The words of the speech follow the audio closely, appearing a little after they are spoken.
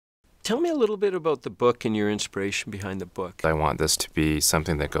Tell me a little bit about the book and your inspiration behind the book. I want this to be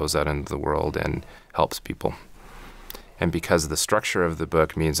something that goes out into the world and helps people. And because the structure of the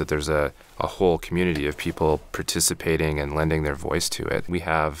book means that there's a whole community of people participating and lending their voice to it. We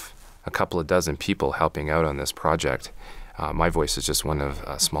have a couple of dozen people helping out on this project. My voice is just one of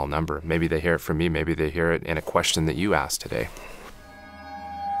a small number. Maybe they hear it from me, maybe they hear it in a question that you asked today.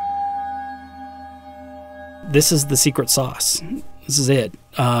 This is the secret sauce. This is it.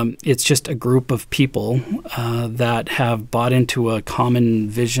 It's just a group of people that have bought into a common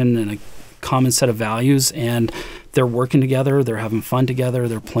vision and a common set of values, and they're working together, they're having fun together,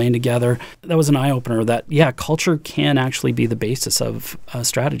 they're playing together. That was an eye-opener that, yeah, culture can actually be the basis of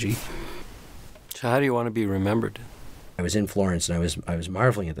strategy. So how do you want to be remembered? I was in Florence, and I was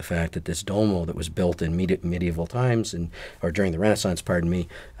marveling at the fact that this Duomo that was built in medieval times, or during the Renaissance, pardon me,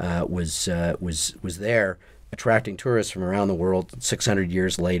 was there, attracting tourists from around the world 600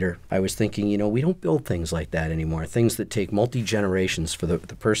 years later. I was thinking, you know, we don't build things like that anymore, things that take multi-generations for the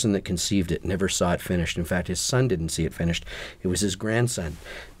person that conceived it never saw it finished. In fact, his son didn't see it finished. It was his grandson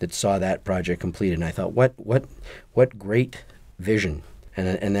that saw that project completed. And I thought, what great vision.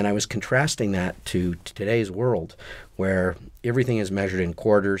 And then I was contrasting that to today's world, where everything is measured in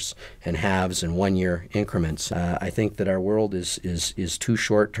quarters and halves and 1 year increments. I think that our world is too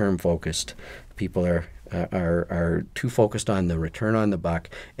short-term focused. People are too focused on the return on the buck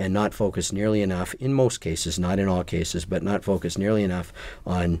and not focused nearly enough, in most cases, not in all cases, but not focused nearly enough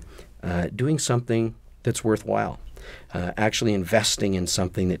on doing something that's worthwhile. Actually investing in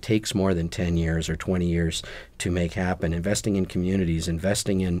something that takes more than 10 years or 20 years to make happen, investing in communities,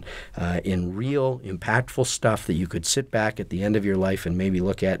 investing in real impactful stuff that you could sit back at the end of your life and maybe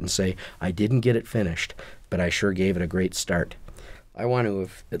look at and say, I didn't get it finished, but I sure gave it a great start. I want to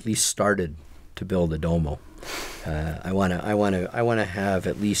have at least started to build a Duomo. I want to have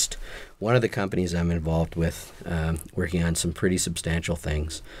at least one of the companies I'm involved with working on some pretty substantial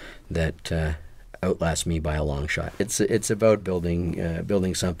things that outlast me by a long shot. It's about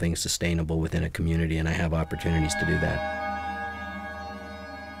building something sustainable within a community, and I have opportunities to do that.